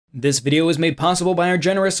This video is made possible by our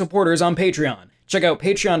generous supporters on Patreon. Check out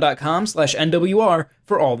patreon.com/NWR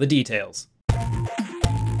for all the details.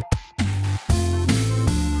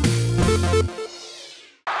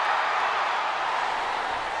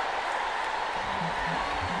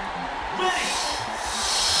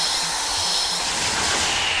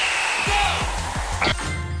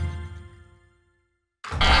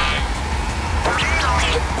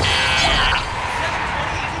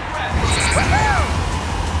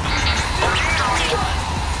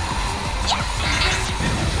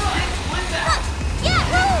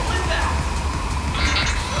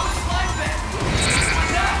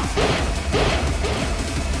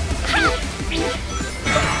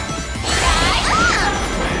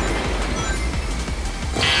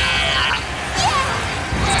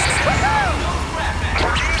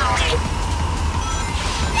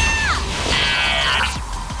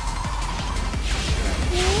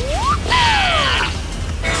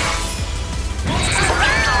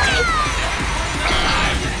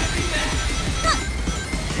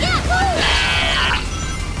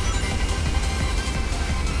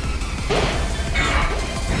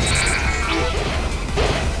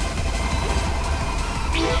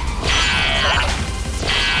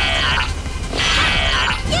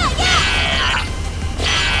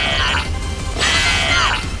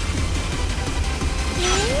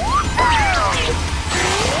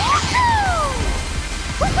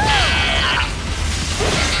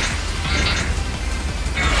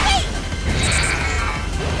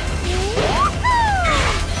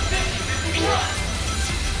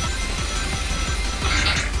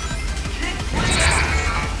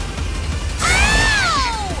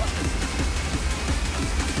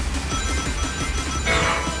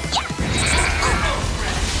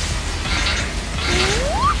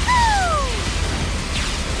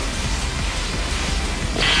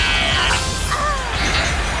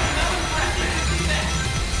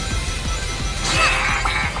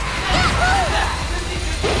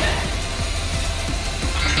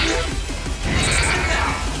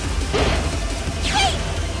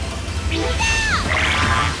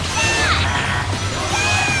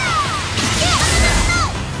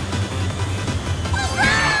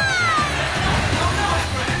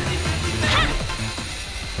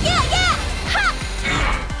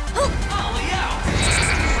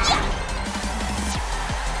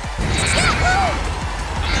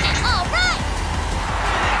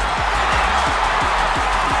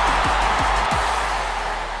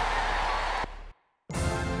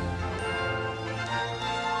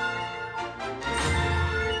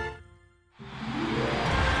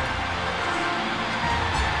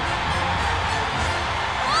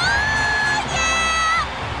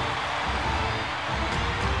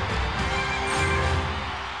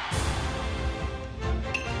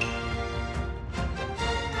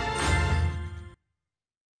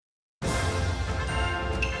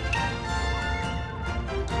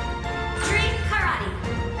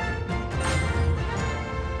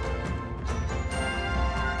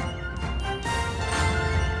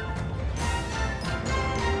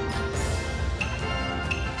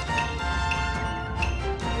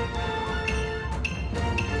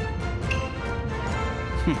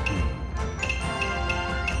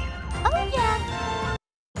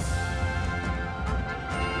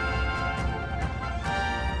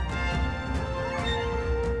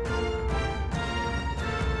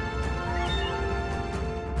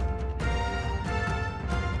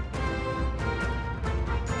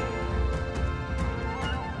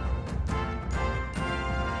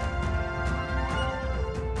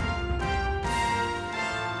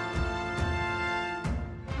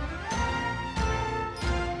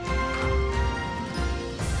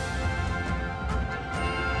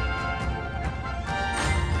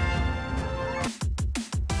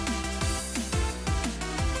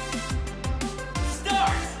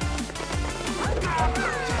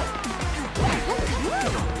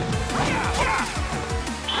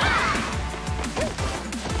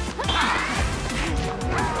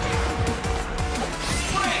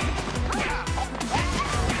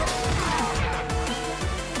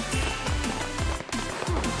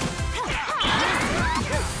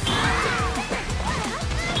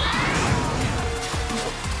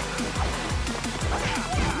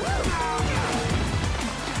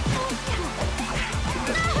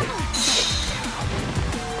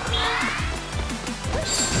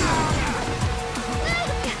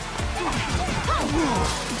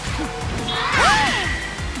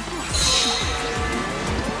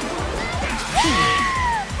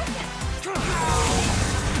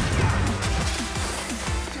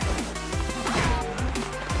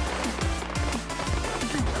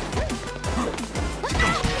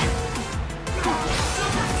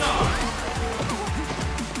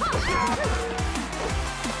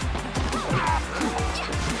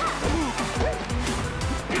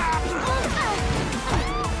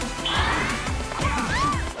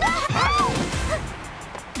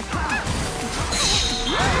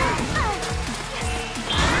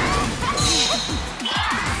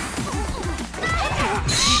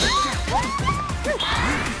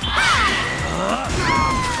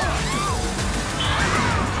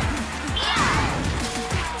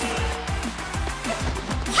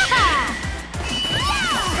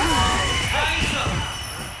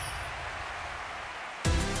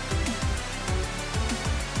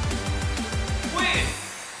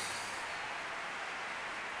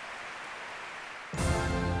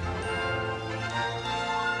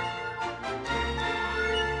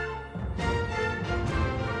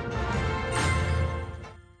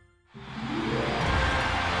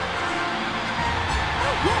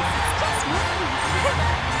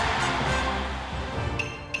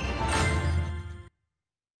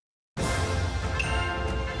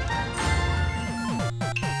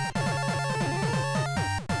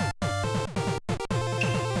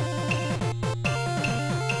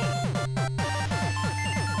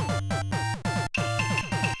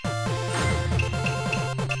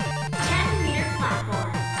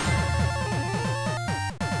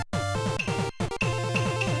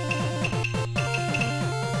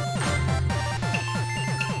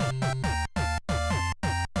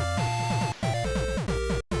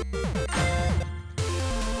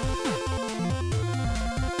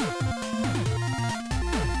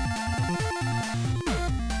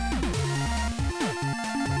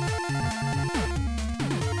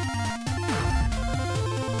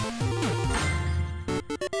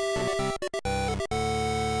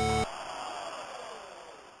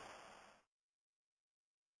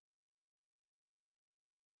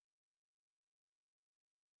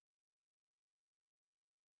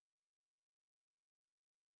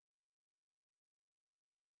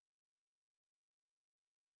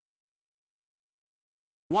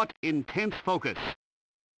 What intense focus.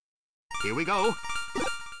 Here we go.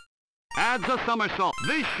 Adds a somersault.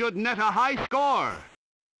 This should net a high score.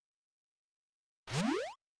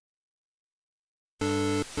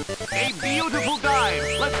 A beautiful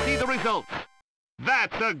dive. Let's see the results.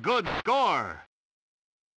 That's a good score.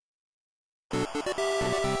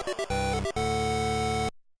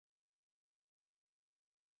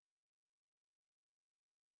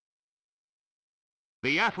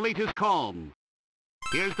 The athlete is calm.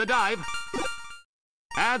 Here's the dive.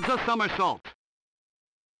 Adds a somersault.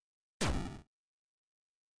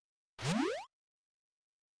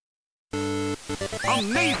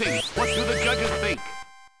 Amazing! What do the judges think?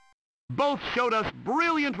 Both showed us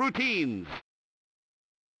brilliant routines.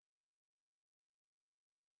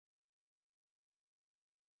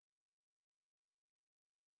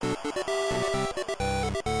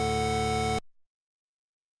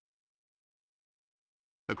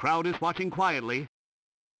 The crowd is watching quietly.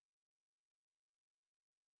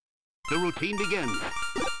 The routine begins.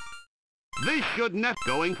 This should net.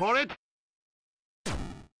 Going for it.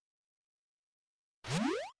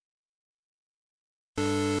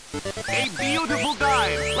 A beautiful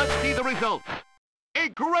dive. Let's see the results. A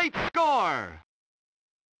great score.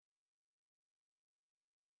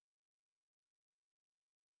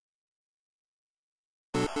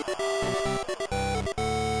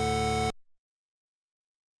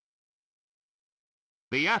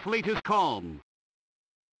 The athlete is calm.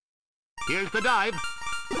 Here's the dive.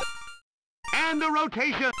 And a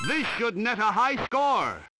rotation. This should net a high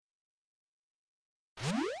score.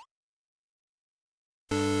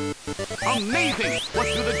 Amazing! What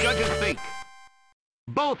do the judges think?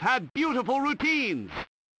 Both had beautiful routines.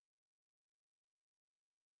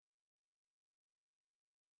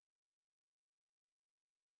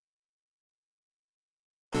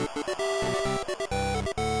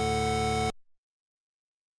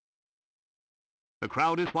 The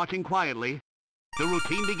crowd is watching quietly. The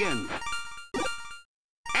routine begins.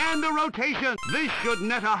 And a rotation. This should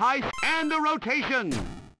net a high. And a rotation.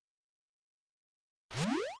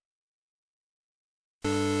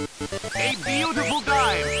 A beautiful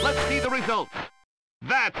dive. Let's see the results.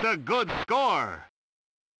 That's a good score.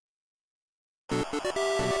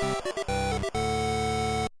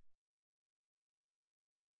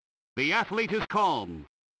 The athlete is calm.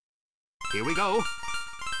 Here we go.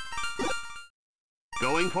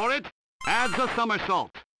 Going for it. Adds a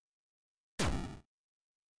somersault.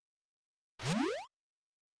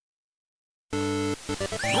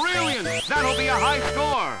 Brilliant! That'll be a high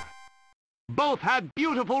score. Both had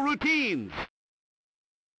beautiful routines.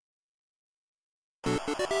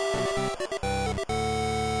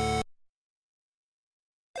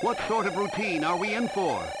 What sort of routine are we in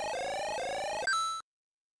for?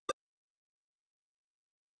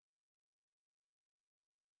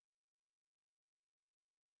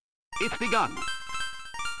 It's begun.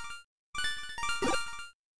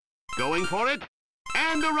 Going for it.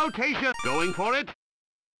 And a rotation. Going for it.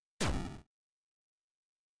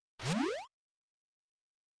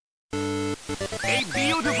 A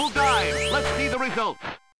beautiful dive. Let's see the results.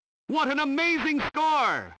 What an amazing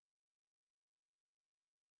score.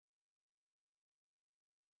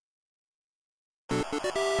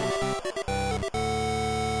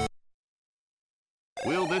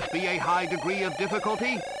 Will this be a high degree of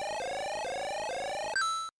difficulty?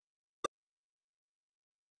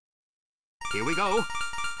 Here we go.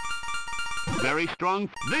 Very strong.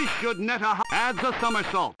 This should net a... Adds a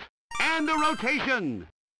somersault. And a rotation.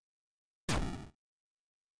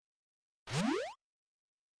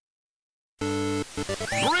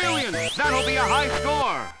 Brilliant! That'll be a high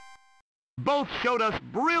score. Both showed us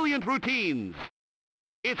brilliant routines.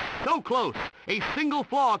 It's so close. A single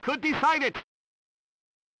flaw could decide it.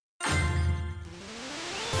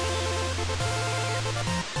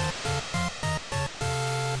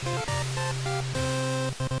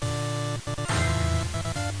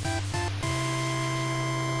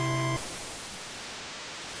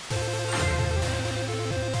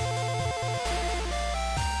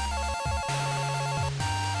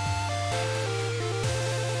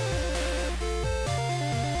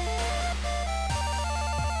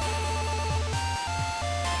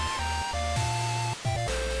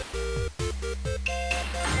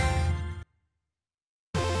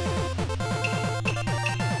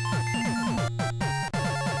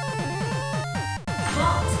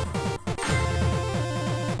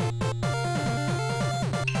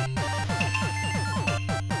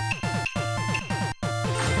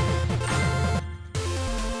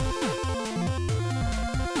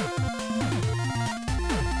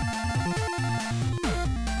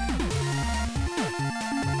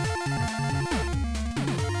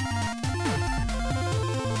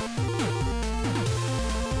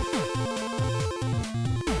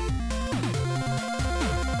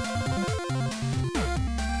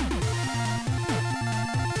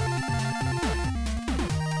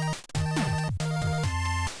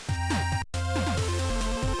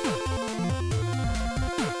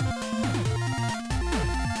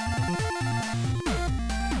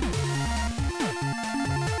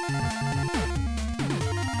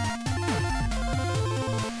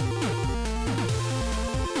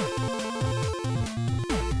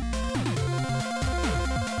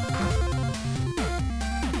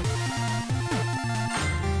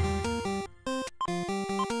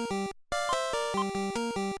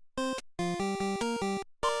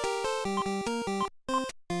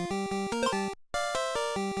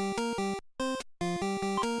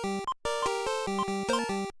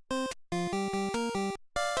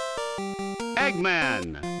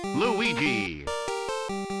 Eggman, Luigi.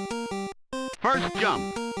 First jump.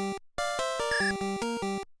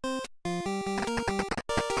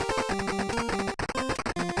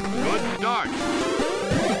 Good start.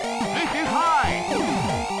 This is high.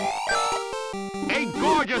 A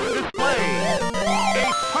gorgeous display.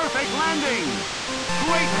 A perfect landing.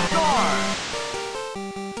 Great score.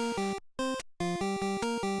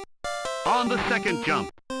 On the second jump.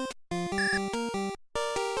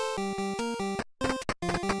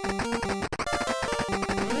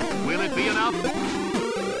 Will it be enough? This is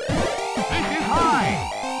high.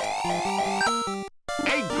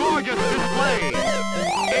 A gorgeous display.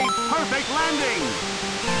 A perfect landing.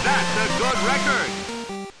 That's a good record.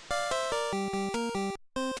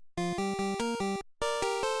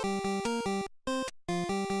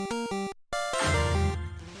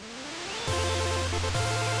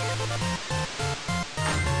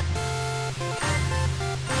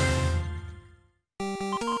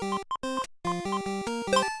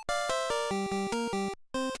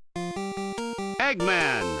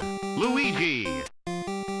 Eggman, Luigi.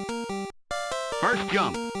 First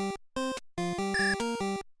jump.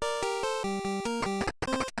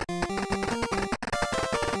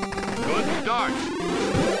 Good start.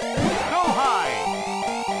 So high.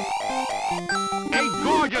 A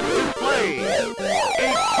gorgeous display. A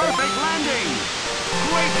perfect landing.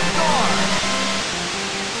 Great score.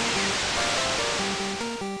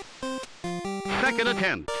 Second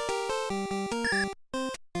attempt.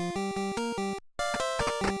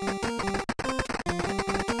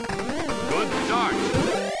 Good start.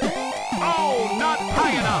 Oh, not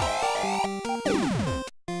high enough.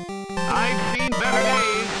 I've seen better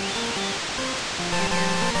days.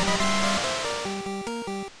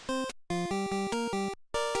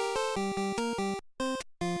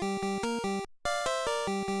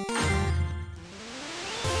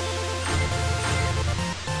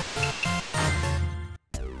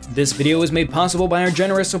 This video is made possible by our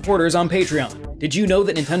generous supporters on Patreon. Did you know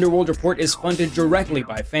that Nintendo World Report is funded directly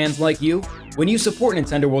by fans like you? When you support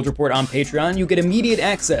Nintendo World Report on Patreon, you get immediate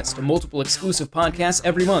access to multiple exclusive podcasts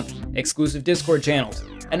every month, exclusive Discord channels,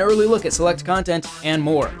 an early look at select content, and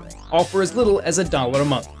more, all for as little as $1 a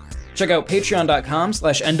month. Check out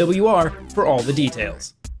patreon.com/NWR for all the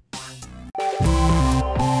details.